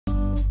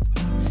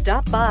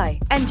Stop by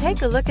and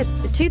take a look at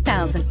the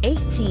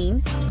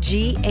 2018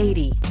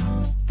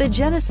 G80. The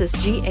Genesis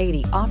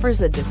G80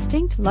 offers a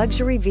distinct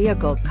luxury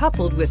vehicle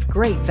coupled with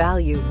great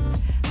value.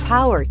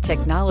 Power,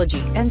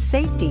 technology, and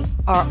safety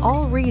are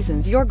all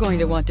reasons you're going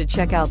to want to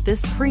check out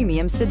this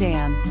premium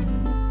sedan,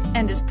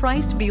 and is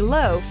priced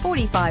below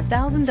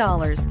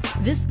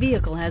 $45,000. This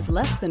vehicle has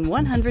less than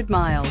 100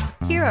 miles.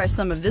 Here are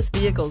some of this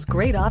vehicle's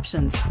great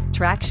options: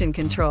 traction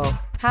control,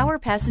 power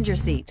passenger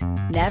seat,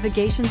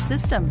 navigation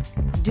system,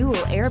 dual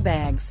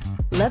airbags,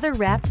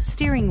 leather-wrapped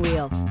steering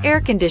wheel, air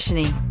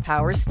conditioning,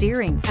 power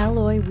steering,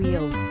 alloy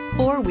wheels,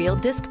 four-wheel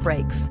disc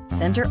brakes,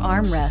 center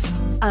armrest.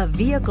 A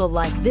vehicle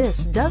like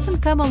this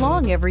doesn't come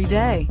along every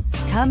day.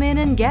 Come in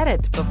and get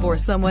it before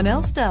someone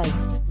else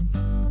does.